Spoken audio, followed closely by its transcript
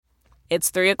It's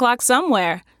 3 o'clock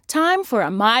somewhere. Time for a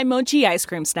My Mochi ice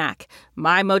cream snack.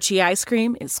 My Mochi ice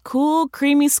cream is cool,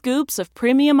 creamy scoops of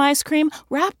premium ice cream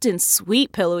wrapped in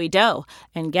sweet, pillowy dough.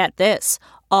 And get this,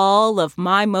 all of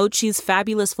My Mochi's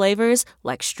fabulous flavors,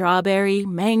 like strawberry,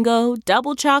 mango,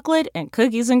 double chocolate, and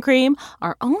cookies and cream,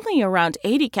 are only around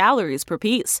 80 calories per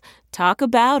piece. Talk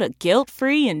about a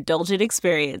guilt-free, indulgent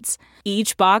experience.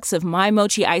 Each box of My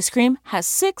Mochi ice cream has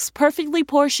 6 perfectly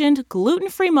portioned,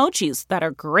 gluten-free mochis that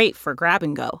are great for grab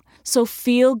and go. So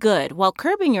feel good while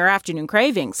curbing your afternoon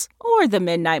cravings or the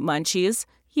midnight munchies.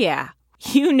 Yeah,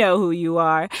 you know who you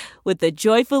are with the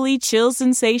joyfully chill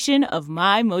sensation of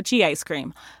My Mochi ice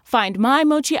cream. Find My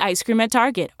Mochi ice cream at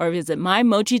Target or visit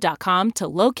MyMochi.com to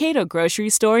locate a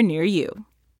grocery store near you.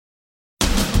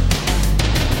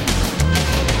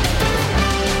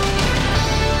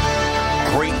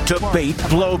 Great debate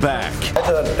blowback. I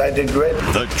thought I did great.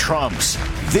 The Trumps.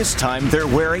 This time they're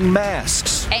wearing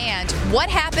masks. And what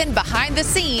happened behind the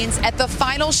scenes at the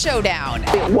final showdown.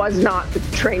 It was not the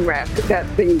train wreck that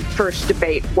the first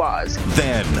debate was.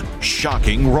 Then,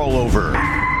 shocking rollover.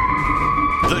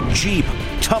 The Jeep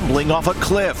tumbling off a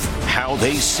cliff. How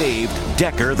they saved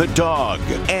Decker the dog.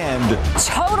 And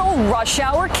total rush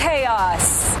hour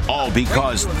chaos. All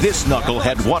because this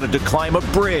knucklehead wanted to climb a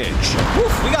bridge.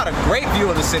 Oof, we got a great view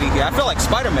of the city here. I feel like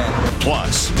Spider-Man.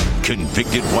 Plus,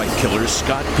 convicted white killer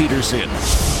Scott Peterson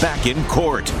back in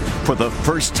court for the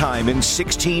first time in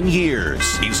 16 years.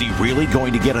 Is he really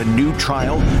going to get a new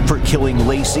trial for killing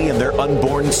Lacey and their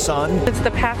unborn son? It's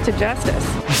the path to justice.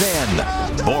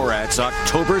 Then, Borat's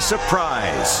October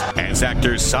surprise as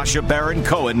actor Sacha Baron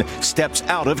Cohen steps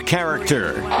out of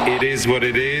character. It is what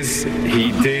it is.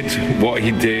 He did what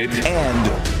he did.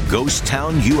 And Ghost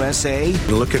Town, USA.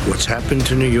 Look at what's happened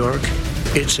to New York.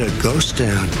 It's a ghost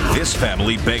town. This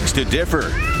family begs to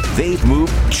differ. They've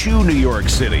moved to New York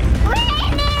City. We're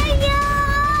New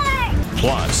York!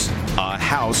 Plus, a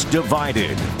house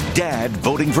divided. Dad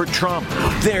voting for Trump.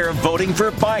 They're voting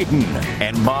for Biden.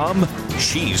 And Mom,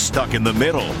 she's stuck in the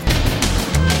middle.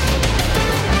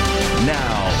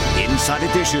 Now, Inside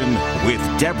Edition with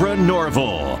Deborah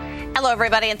Norville. Hello,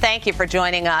 everybody, and thank you for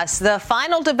joining us. The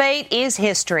final debate is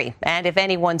history, and if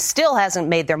anyone still hasn't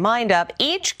made their mind up,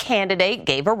 each candidate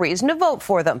gave a reason to vote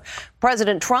for them.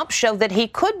 President Trump showed that he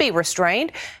could be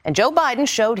restrained, and Joe Biden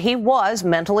showed he was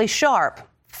mentally sharp.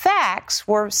 Facts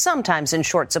were sometimes in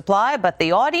short supply, but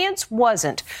the audience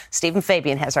wasn't. Stephen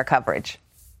Fabian has our coverage.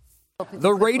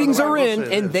 The ratings are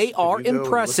in, and they are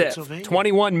impressive.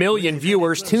 21 million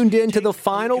viewers tuned in to the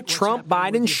final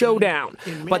Trump-Biden showdown.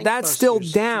 But that's still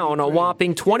down a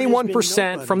whopping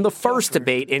 21% from the first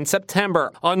debate in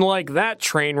September. Unlike that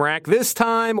train wreck, this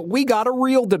time we got a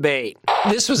real debate.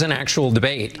 This was an actual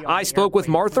debate. I spoke with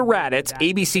Martha Raddatz,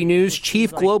 ABC News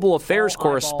chief global affairs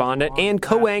correspondent and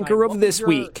co-anchor of This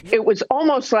Week. It was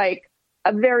almost like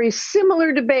a very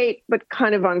similar debate, but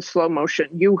kind of on slow motion.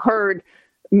 You heard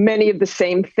many of the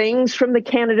same things from the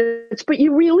candidates, but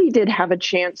you really did have a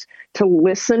chance to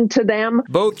listen to them.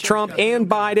 Both Trump and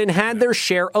Biden had their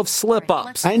share of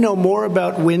slip-ups. I know more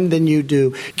about wind than you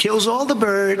do. Kills all the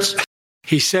birds.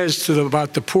 He says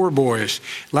about the poor boys.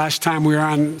 Last time we were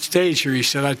on stage here, he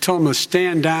said, I told them to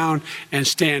stand down and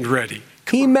stand ready.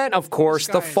 He meant, of course,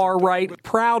 the far-right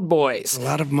Proud Boys. A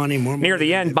lot of money, more money. Near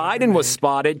the end, Biden was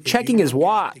spotted checking his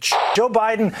watch. Joe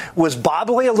Biden was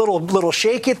bobbly, a little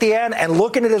shaky at the end, and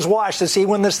looking at his watch to see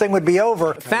when this thing would be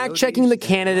over. Fact-checking the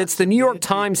candidates, the New York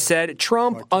Times said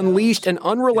Trump unleashed an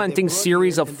unrelenting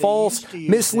series of false,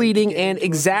 misleading, and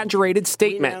exaggerated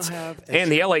statements. And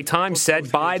the LA Times said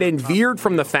Biden veered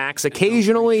from the facts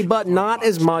occasionally, but not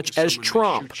as much as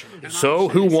Trump. So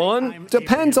who won?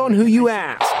 Depends on who you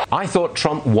ask. I thought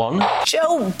Trump won.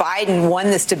 Joe Biden won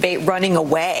this debate running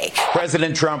away.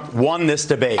 President Trump won this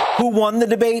debate. Who won the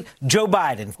debate? Joe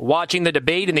Biden. Watching the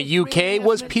debate in the UK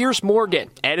was Piers Morgan,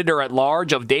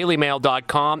 editor-at-large of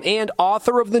DailyMail.com and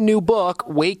author of the new book,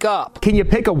 Wake Up. Can you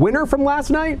pick a winner from last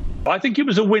night? I think it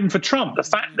was a win for Trump. The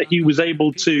fact that he was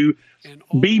able to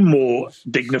be more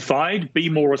dignified, be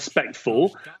more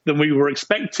respectful than we were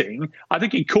expecting, I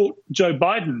think it caught Joe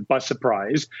Biden by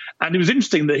surprise. And it was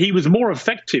interesting that he was more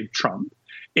effective, Trump,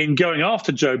 in going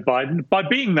after Joe Biden by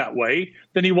being that way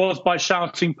than he was by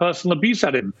shouting personal abuse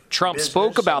at him. Trump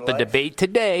spoke about the debate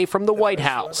today from the White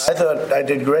House. I thought I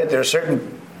did great. There are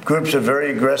certain groups of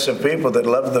very aggressive people that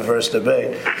loved the first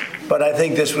debate. But I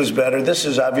think this was better. This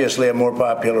is obviously a more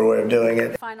popular way of doing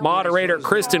it. Moderator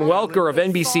Kristen Welker of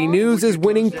NBC News is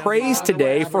winning praise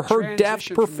today for her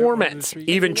deft performance.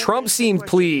 Even Trump seemed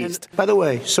pleased. By the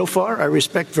way, so far, I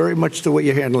respect very much the way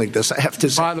you're handling this, I have to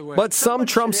say. But some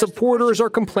Trump supporters are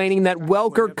complaining that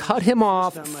Welker cut him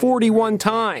off 41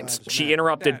 times. She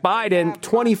interrupted Biden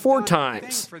 24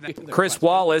 times. Chris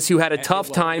Wallace, who had a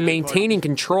tough time maintaining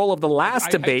control of the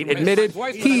last debate, admitted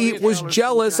he was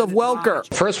jealous of Welker.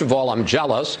 First of all, I'm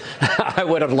jealous. I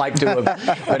would have liked to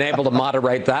have been able to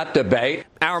moderate that debate.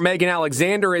 Our Megan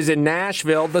Alexander is in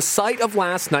Nashville, the site of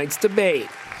last night's debate.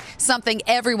 Something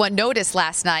everyone noticed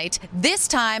last night. This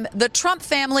time, the Trump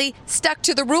family stuck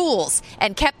to the rules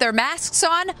and kept their masks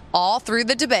on all through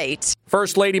the debate.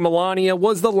 First Lady Melania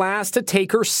was the last to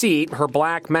take her seat, her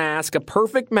black mask a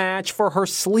perfect match for her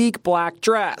sleek black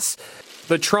dress.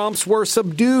 The Trumps were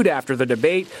subdued after the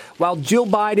debate, while Jill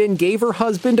Biden gave her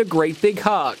husband a great big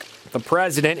hug. The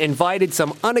president invited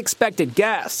some unexpected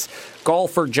guests,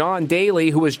 golfer John Daly,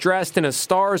 who was dressed in a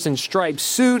Stars and Stripes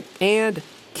suit, and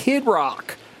Kid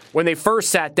Rock. When they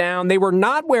first sat down, they were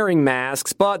not wearing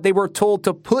masks, but they were told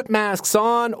to put masks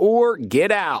on or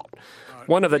get out.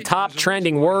 One of the top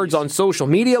trending words on social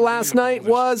media last night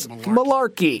was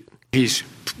malarkey. He's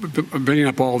bringing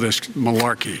up all this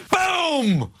malarkey.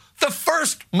 Boom! The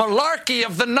first malarkey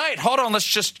of the night. Hold on, let's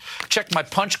just check my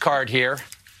punch card here.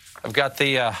 I've got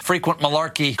the frequent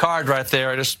malarkey card right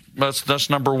there. That's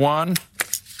number 1.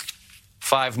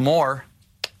 5 more,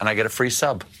 and I get a free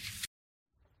sub.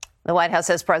 The White House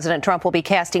says President Trump will be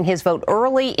casting his vote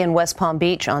early in West Palm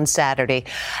Beach on Saturday.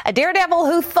 A daredevil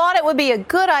who thought it would be a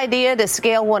good idea to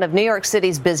scale one of New York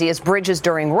City's busiest bridges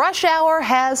during rush hour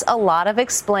has a lot of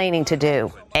explaining to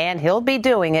do. And he'll be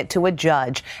doing it to a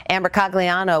judge. Amber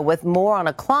Cagliano with more on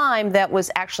a climb that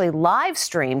was actually live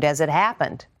streamed as it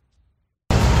happened.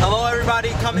 Hello, everybody.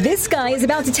 This guy is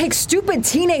about to take stupid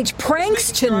teenage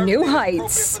pranks to new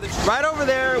heights. Right over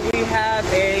there, we have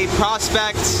a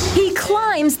prospect. He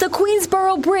climbs the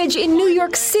Queensboro Bridge in New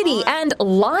York City and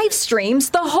live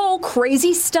streams the whole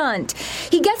crazy stunt.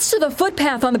 He gets to the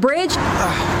footpath on the bridge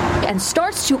and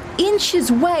starts to inch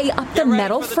his way up the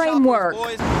metal framework.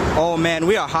 Oh, man,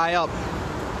 we are high up.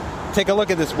 Take a look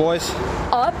at this, boys.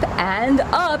 Up and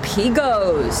up he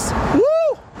goes. Woo!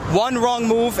 One wrong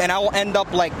move, and I will end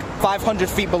up like 500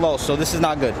 feet below, so this is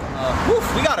not good.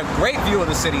 We got a great view of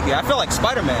the city here. I feel like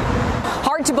Spider-Man.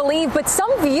 Hard to believe, but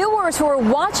some viewers who were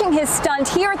watching his stunt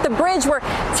here at the bridge were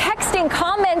texting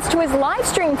comments to his live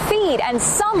stream feed, and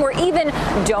some were even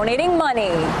donating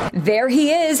money. There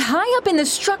he is, high up in the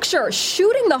structure,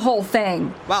 shooting the whole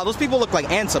thing. Wow, those people look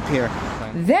like ants up here.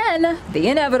 Then the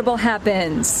inevitable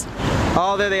happens.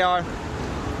 Oh, there they are.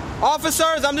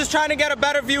 Officers, I'm just trying to get a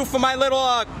better view for my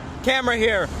little camera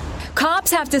here.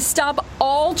 Cops have to stop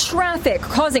all traffic,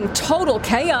 causing total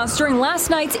chaos during last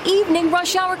night's evening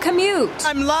rush hour commute.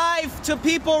 I'm live to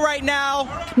people right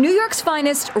now. New York's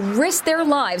finest risked their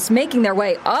lives making their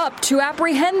way up to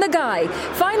apprehend the guy.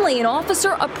 Finally, an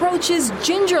officer approaches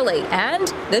gingerly, and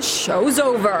the show's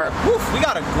over. We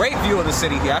got a great view of the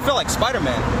city here. I feel like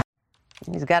Spider-Man.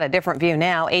 He's got a different view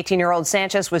now. 18-year-old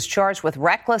Sanchez was charged with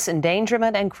reckless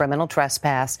endangerment and criminal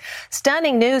trespass.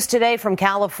 Stunning news today from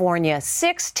California.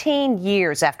 16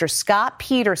 years after Scott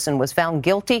Peterson was found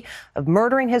guilty of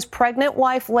murdering his pregnant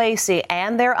wife, Lacey,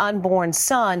 and their unborn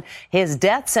son, his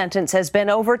death sentence has been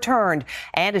overturned.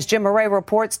 And as Jim Murray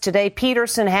reports today,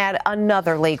 Peterson had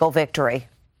another legal victory.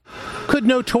 Could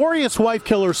notorious wife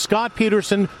killer Scott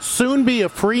Peterson soon be a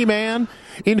free man?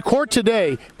 In court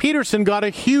today, Peterson got a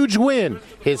huge win.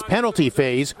 His penalty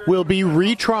phase will be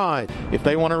retried. If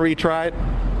they want to retry it,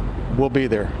 we'll be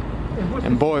there.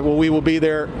 And boy, we will be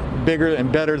there bigger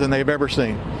and better than they've ever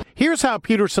seen. Here's how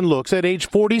Peterson looks at age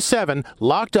 47,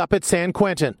 locked up at San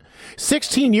Quentin.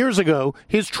 16 years ago,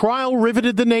 his trial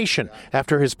riveted the nation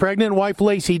after his pregnant wife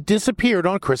Lacey disappeared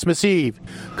on Christmas Eve.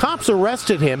 Cops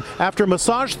arrested him after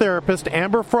massage therapist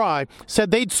Amber Fry said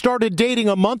they'd started dating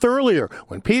a month earlier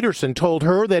when Peterson told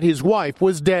her that his wife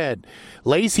was dead.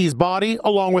 Lacey's body,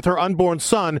 along with her unborn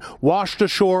son, washed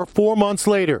ashore 4 months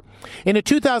later. In a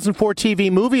 2004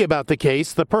 TV movie about the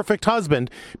case, The Perfect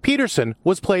Husband, Peterson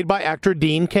was played by actor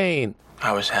Dean Cain.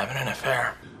 I was having an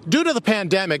affair. Due to the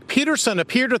pandemic, Peterson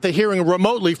appeared at the hearing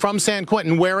remotely from San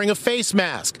Quentin wearing a face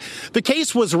mask. The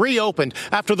case was reopened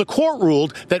after the court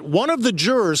ruled that one of the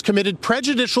jurors committed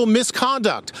prejudicial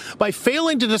misconduct by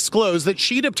failing to disclose that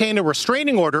she'd obtained a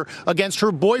restraining order against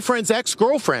her boyfriend's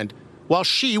ex-girlfriend while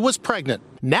she was pregnant.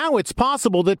 Now it's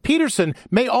possible that Peterson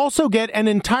may also get an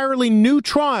entirely new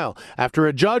trial after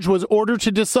a judge was ordered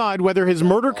to decide whether his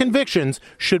murder convictions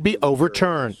should be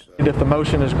overturned. If the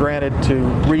motion is granted to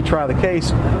retry the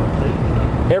case,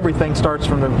 everything starts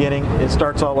from the beginning. It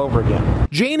starts all over again.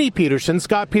 Janie Peterson,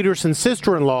 Scott Peterson's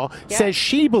sister-in-law, says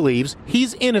she believes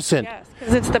he's innocent. Yes,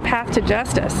 because it's the path to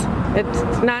justice.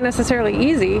 It's not necessarily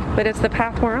easy, but it's the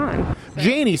path we're on.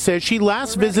 Janie says she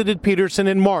last visited Peterson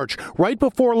in March, right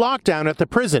before lockdown at the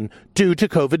prison due to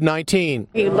COVID-19.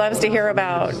 He loves to hear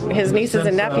about his nieces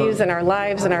and nephews and our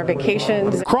lives and our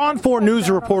vacations. KRON 4 News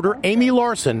reporter Amy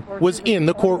Larson was in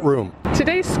the courtroom.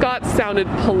 Today, Scott sounded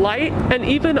polite and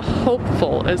even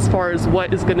hopeful as far as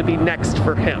what is going to be next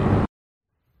for him.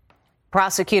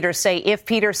 Prosecutors say if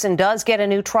Peterson does get a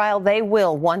new trial, they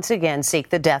will once again seek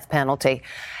the death penalty.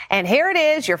 And here it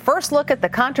is, your first look at the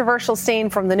controversial scene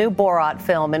from the new Borat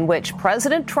film in which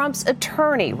President Trump's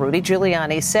attorney, Rudy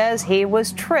Giuliani, says he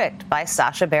was tricked by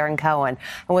Sacha Baron Cohen.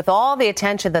 And with all the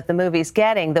attention that the movie's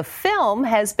getting, the film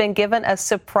has been given a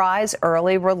surprise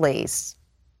early release.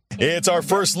 It's our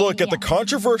first look at the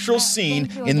controversial scene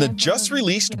in the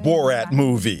just-released Borat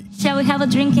movie. Shall we have a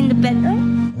drink in the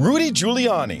bedroom? Rudy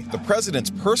Giuliani, the president's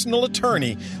personal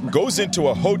attorney, goes into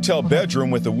a hotel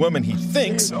bedroom with a woman he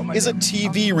thinks is a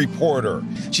TV reporter.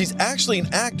 She's actually an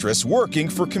actress working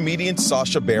for comedian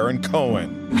Sacha Baron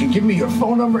Cohen. Give me your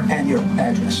phone number and your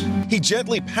address. He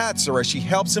gently pats her as she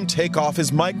helps him take off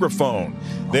his microphone.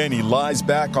 Then he lies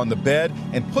back on the bed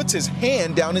and puts his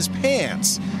hand down his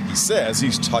pants. He says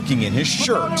he's tucking in his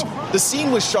shirt. The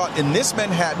scene was shot in this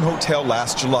Manhattan hotel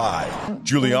last July.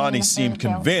 Giuliani seemed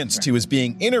convinced he was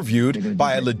being interviewed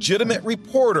by a legitimate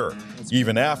reporter,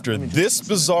 even after this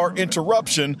bizarre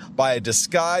interruption by a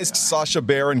disguised Sacha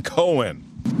Baron Cohen.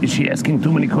 Is she asking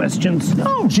too many questions?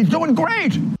 No, she's doing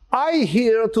great. I'm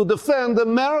here to defend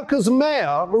America's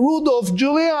mayor, Rudolph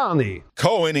Giuliani.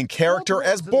 Cohen, in character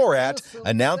as Borat,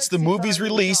 announced the movie's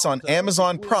release on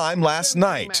Amazon Prime last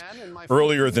night,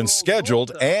 earlier than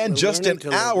scheduled and just an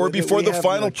hour before the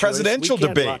final presidential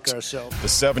debate. The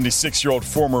 76-year-old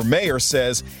former mayor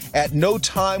says, "At no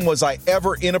time was I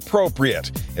ever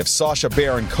inappropriate. If Sacha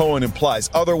Baron Cohen implies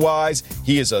otherwise,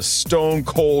 he is a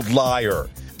stone-cold liar."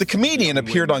 The comedian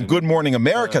appeared on Good Morning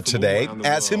America today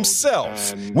as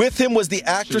himself. With him was the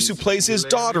actress who plays his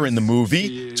daughter in the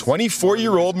movie,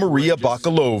 24-year-old Maria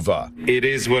Bakalova. It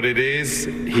is what it is.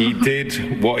 He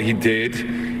did what he did.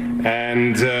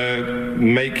 And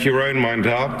make your own mind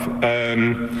up.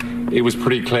 It was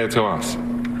pretty clear to us.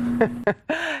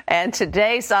 And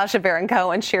today, Sacha Baron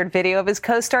Cohen shared video of his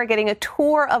co-star getting a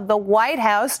tour of the White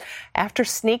House after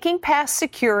sneaking past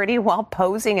security while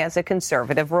posing as a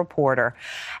conservative reporter.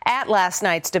 At last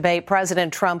night's debate,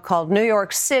 President Trump called New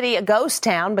York City a ghost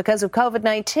town because of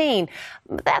COVID-19.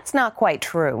 That's not quite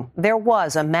true. There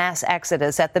was a mass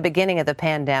exodus at the beginning of the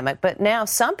pandemic, but now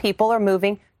some people are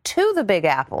moving to the Big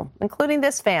Apple, including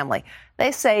this family.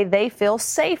 They say they feel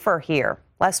safer here.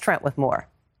 Les Trent with more.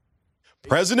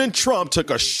 President Trump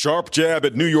took a sharp jab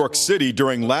at New York City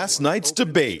during last night's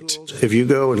debate. If you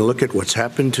go and look at what's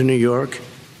happened to New York,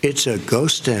 it's a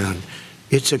ghost town.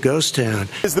 It's a ghost town.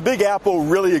 Is the Big Apple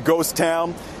really a ghost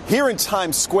town? Here in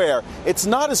Times Square, it's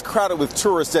not as crowded with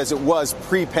tourists as it was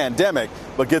pre-pandemic,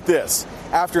 but get this.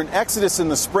 After an exodus in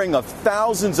the spring of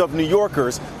thousands of New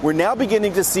Yorkers, we're now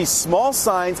beginning to see small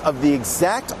signs of the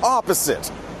exact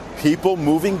opposite. People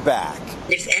moving back.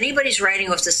 If anybody's writing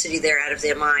off the city, they're out of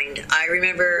their mind. I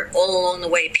remember all along the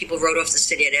way, people wrote off the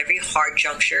city at every hard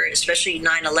juncture, especially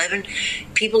 9/11.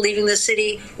 People leaving the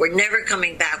city were never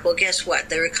coming back. Well, guess what?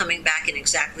 They were coming back in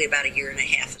exactly about a year and a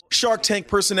half. Shark Tank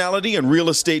personality and real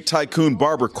estate tycoon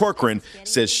Barbara Corcoran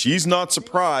says she's not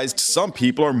surprised some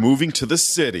people are moving to the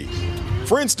city.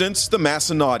 For instance, the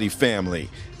Massinati family.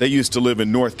 They used to live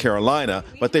in North Carolina,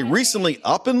 but they recently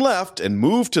up and left and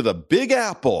moved to the Big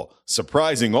Apple,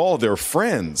 surprising all their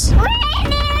friends.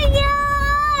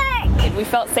 We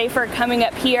felt safer coming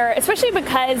up here, especially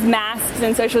because masks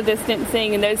and social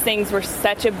distancing and those things were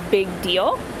such a big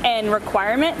deal and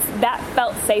requirements. That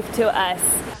felt safe to us.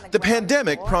 The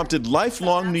pandemic prompted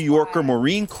lifelong New Yorker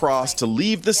Maureen Cross to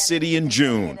leave the city in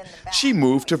June. She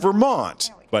moved to Vermont.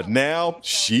 But now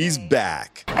she's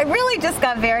back. I really just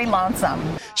got very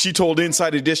lonesome. She told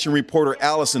Inside Edition reporter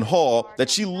Allison Hall that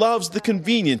she loves the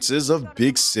conveniences of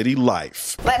big city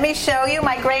life. Let me show you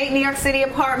my great New York City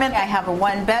apartment. I have a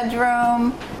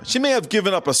one-bedroom. She may have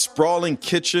given up a sprawling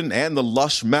kitchen and the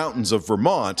lush mountains of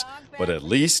Vermont, but at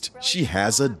least she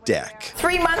has a deck.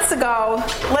 3 months ago,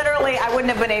 literally, I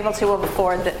wouldn't have been able to have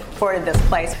afforded this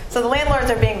place. So the landlords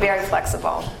are being very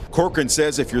flexible. Corcoran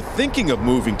says if you're thinking of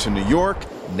moving to New York,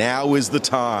 now is the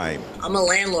time. I'm a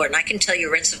landlord, and I can tell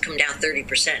you rents have come down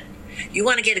 30%. You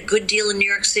want to get a good deal in New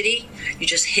York City, you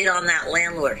just hit on that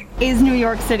landlord. Is New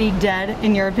York City dead,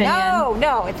 in your opinion?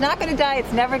 No, it's not going to die.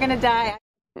 It's never going to die.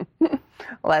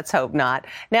 Let's hope not.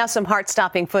 Now some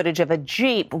heart-stopping footage of a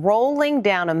Jeep rolling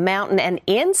down a mountain, and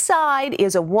inside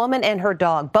is a woman and her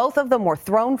dog. Both of them were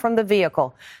thrown from the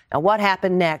vehicle. Now what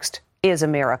happened next is a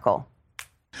miracle.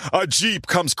 A Jeep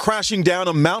comes crashing down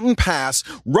a mountain pass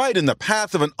right in the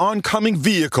path of an oncoming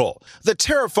vehicle. The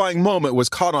terrifying moment was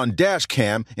caught on dash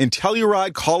cam in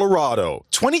Telluride, Colorado.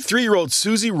 23-year-old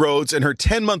Susie Rhodes and her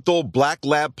 10-month-old black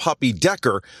lab puppy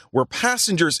Decker were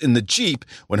passengers in the Jeep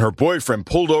when her boyfriend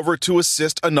pulled over to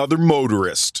assist another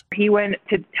motorist. He went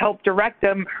to help direct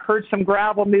them, heard some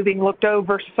gravel moving, looked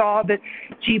over, saw that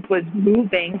Jeep was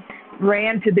moving,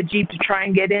 ran to the Jeep to try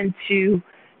and get in to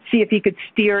see if he could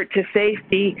steer it to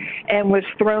safety, and was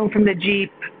thrown from the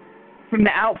Jeep from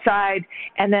the outside,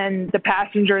 and then the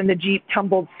passenger in the Jeep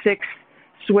tumbled 6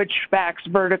 switchbacks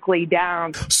vertically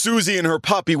down. Susie and her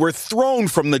puppy were thrown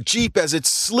from the Jeep as it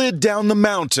slid down the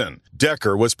mountain.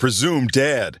 Decker was presumed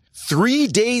dead. 3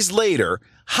 days later,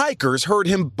 hikers heard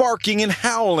him barking and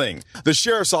howling. The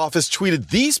sheriff's office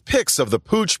tweeted these pics of the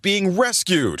pooch being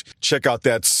rescued. Check out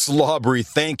that slobbery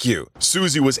thank you.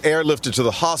 Susie was airlifted to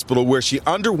the hospital where she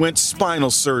underwent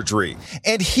spinal surgery.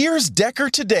 And here's Decker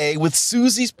today with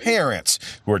Susie's parents,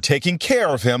 who are taking care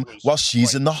of him while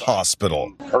she's in the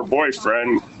hospital. Her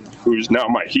boyfriend, who's now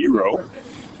my hero,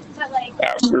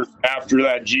 after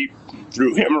that Jeep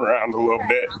threw him around a little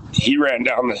bit, he ran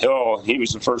down the hill. He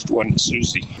was the first one to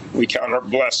Susie. We count our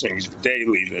blessings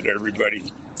daily that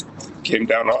everybody came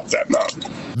down off that mountain.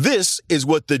 This is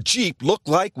what the Jeep looked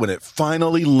like when it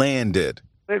finally landed.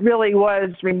 It really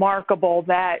was remarkable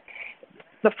that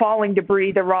the falling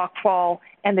debris, the rock fall,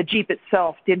 and the Jeep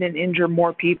itself didn't injure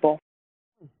more people.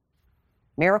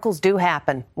 Miracles do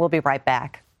happen. We'll be right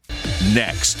back.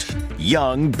 Next,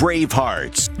 young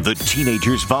Bravehearts, the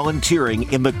teenagers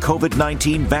volunteering in the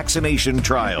COVID-19 vaccination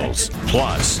trials.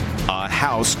 Plus, a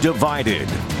house divided.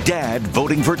 Dad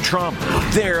voting for Trump.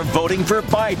 They're voting for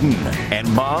Biden.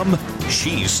 And Mom,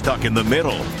 she's stuck in the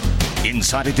middle.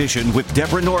 Inside Edition with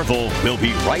Deborah Norville. We'll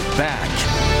be right back.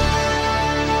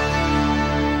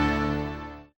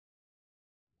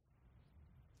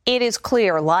 It is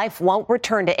clear life won't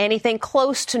return to anything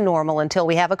close to normal until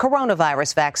we have a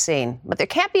coronavirus vaccine. But there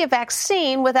can't be a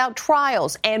vaccine without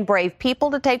trials and brave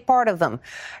people to take part of them.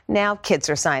 Now kids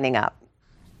are signing up.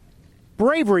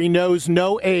 Bravery knows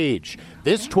no age.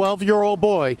 This 12-year-old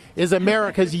boy is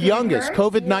America's youngest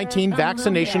COVID-19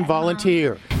 vaccination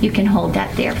volunteer. You can hold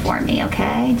that there for me,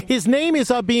 okay? His name is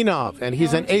Abhinav, and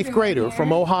he's an 8th grader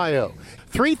from Ohio.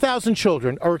 3,000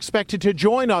 children are expected to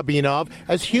join Abhinav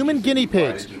as human guinea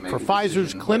pigs for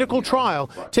Pfizer's clinical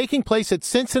trial taking place at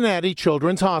Cincinnati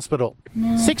Children's Hospital.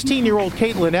 16-year-old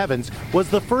Caitlin Evans was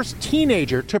the first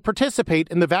teenager to participate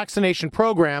in the vaccination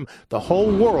program the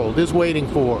whole world is waiting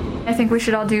for. I think we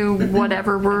should all do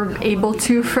whatever we're able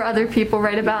to for other people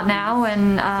right about now,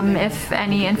 and if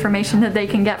any information that they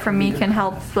can get from me can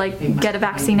help get a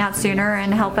vaccine out sooner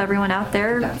and help everyone out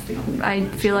there, I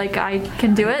feel like I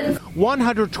can do it.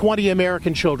 120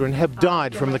 American children have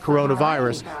died from the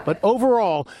coronavirus, but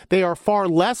overall, they are far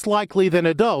less likely than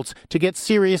adults to get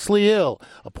seriously ill,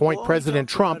 a point President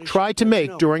Trump tried to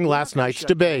make during last night's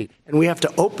debate. And we have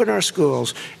to open our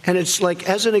schools. And it's like,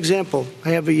 as an example,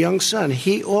 I have a young son.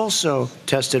 He also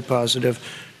tested positive.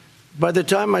 By the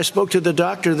time I spoke to the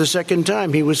doctor the second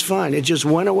time, he was fine. It just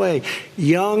went away.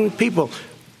 Young people.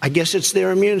 I guess it's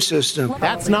their immune system.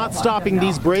 That's not stopping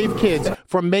these brave kids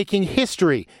from making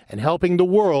history and helping the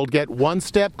world get one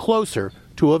step closer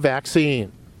to a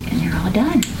vaccine. And you're all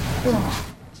done.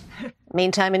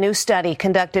 Meantime, a new study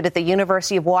conducted at the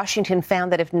University of Washington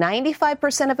found that if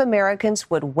 95% of Americans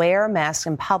would wear masks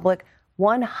in public,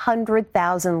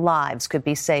 100,000 lives could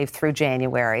be saved through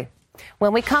January.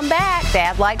 When we come back,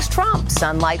 Dad likes Trump,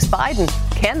 son likes Biden.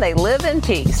 Can they live in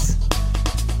peace?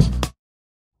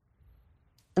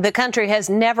 The country has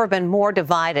never been more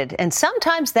divided, and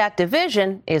sometimes that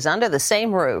division is under the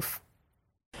same roof.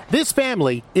 This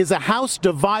family is a house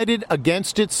divided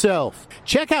against itself.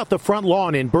 Check out the front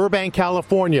lawn in Burbank,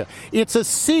 California. It's a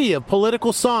sea of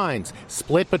political signs,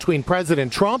 split between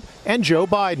President Trump and Joe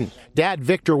Biden. Dad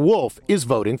Victor Wolf is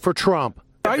voting for Trump.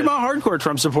 I'm a hardcore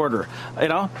Trump supporter. I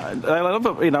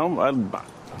love it.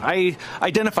 I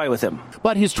identify with him.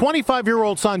 But his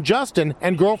 25-year-old son, Justin,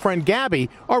 and girlfriend, Gabby,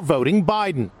 are voting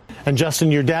Biden. And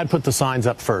Justin, your dad put the signs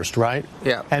up first, right?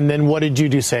 Yeah. And then what did you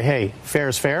do? Say, hey, fair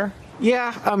is fair?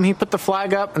 Yeah, he put the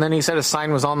flag up, and then he said a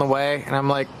sign was on the way, and I'm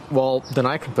like, well, then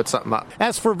I can put something up.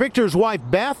 As for Victor's wife,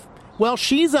 Beth, Well,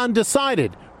 she's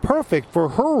undecided, perfect for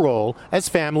her role as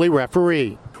family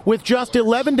referee. With just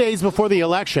 11 days before the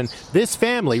election, this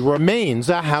family remains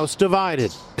a house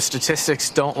divided. The statistics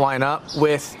don't line up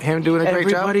with him doing a great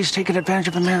job. Everybody's taking advantage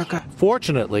of America.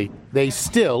 Fortunately, they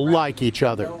still like each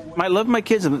other. I love my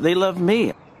kids and they love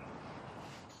me.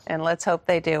 And let's hope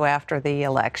they do after the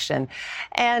election.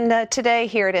 And today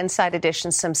here at Inside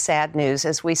Edition, some sad news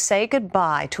as we say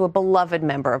goodbye to a beloved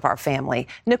member of our family.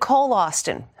 Nicole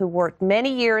Austin, who worked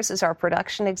many years as our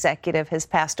production executive, has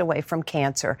passed away from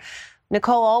cancer.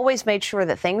 Nicole always made sure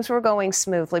that things were going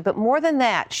smoothly, but more than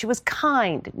that, she was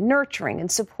kind, nurturing,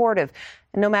 and supportive.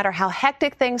 And no matter how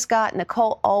hectic things got,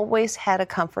 Nicole always had a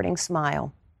comforting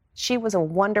smile. She was a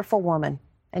wonderful woman,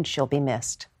 and she'll be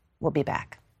missed. We'll be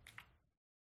back.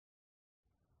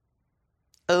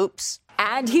 Oops.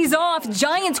 And he's off.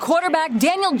 Giants quarterback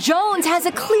Daniel Jones has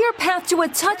a clear path to a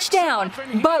touchdown.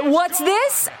 But what's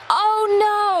this?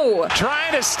 Oh, no.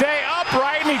 Trying to stay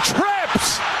upright, and he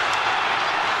trips.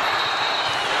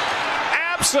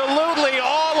 Absolutely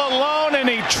all alone, and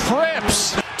he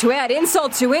trips. To add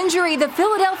insult to injury, the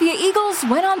Philadelphia Eagles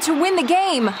went on to win the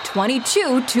game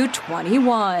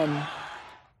 22-21.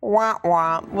 Wah,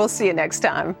 wah. We'll see you next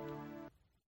time.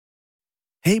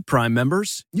 Hey, Prime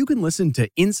members, you can listen to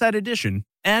Inside Edition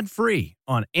ad-free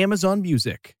on Amazon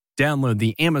Music. Download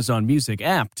the Amazon Music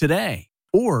app today.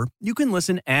 Or you can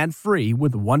listen ad-free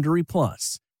with Wondery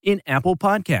Plus in Apple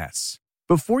Podcasts.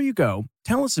 Before you go,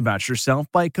 tell us about yourself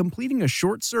by completing a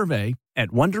short survey at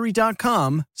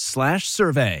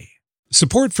Wondery.com/survey.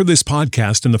 Support for this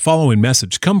podcast and the following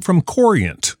message come from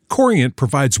Corient. Corient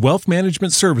provides wealth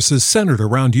management services centered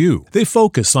around you. They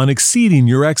focus on exceeding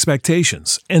your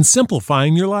expectations and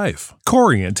simplifying your life.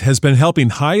 Corient has been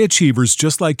helping high achievers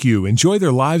just like you enjoy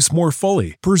their lives more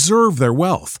fully, preserve their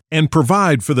wealth, and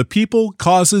provide for the people,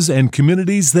 causes, and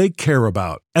communities they care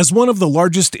about. As one of the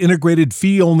largest integrated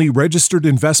fee-only registered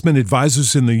investment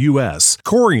advisors in the U.S.,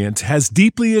 Corient has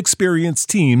deeply experienced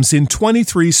teams in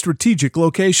 23 strategic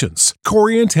locations.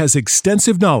 Corient has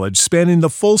extensive knowledge spanning the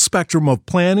full spectrum of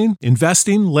planning,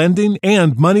 investing, lending,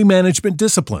 and money management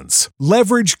disciplines.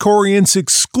 Leverage Corient's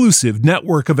exclusive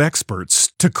network of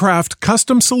experts to craft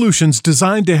custom solutions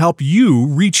designed to help you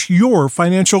reach your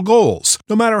financial goals,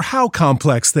 no matter how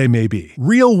complex they may be.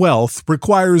 Real wealth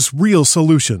requires real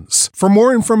solutions. For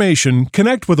more information,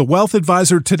 connect with a wealth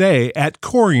advisor today at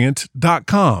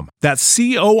Corient.com. That's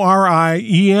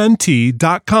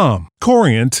Corient.com.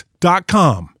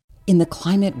 Corient.com. In the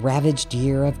climate-ravaged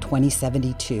year of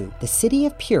 2072, the city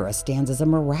of Pura stands as a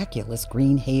miraculous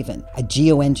green haven, a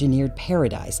geoengineered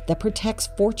paradise that protects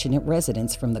fortunate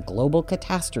residents from the global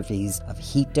catastrophes of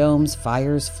heat domes,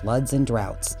 fires, floods, and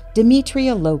droughts.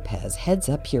 Demetria Lopez heads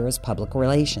up Pura's public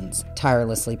relations,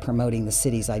 tirelessly promoting the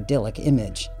city's idyllic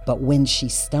image. But when she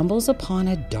stumbles upon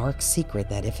a dark secret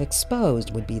that, if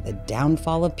exposed, would be the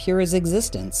downfall of Pura's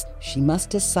existence, she must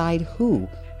decide who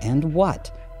and what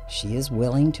she is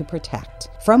willing to protect.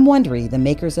 From Wondery, the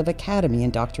makers of Academy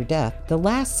and Dr. Death, The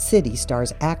Last City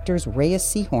stars actors Reyes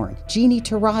Sehorn, Jeannie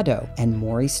Torrado, and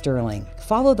Maury Sterling.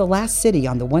 Follow The Last City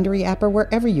on the Wondery app or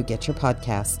wherever you get your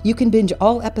podcasts. You can binge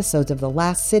all episodes of The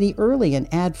Last City early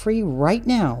and ad-free right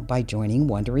now by joining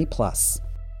Wondery Plus.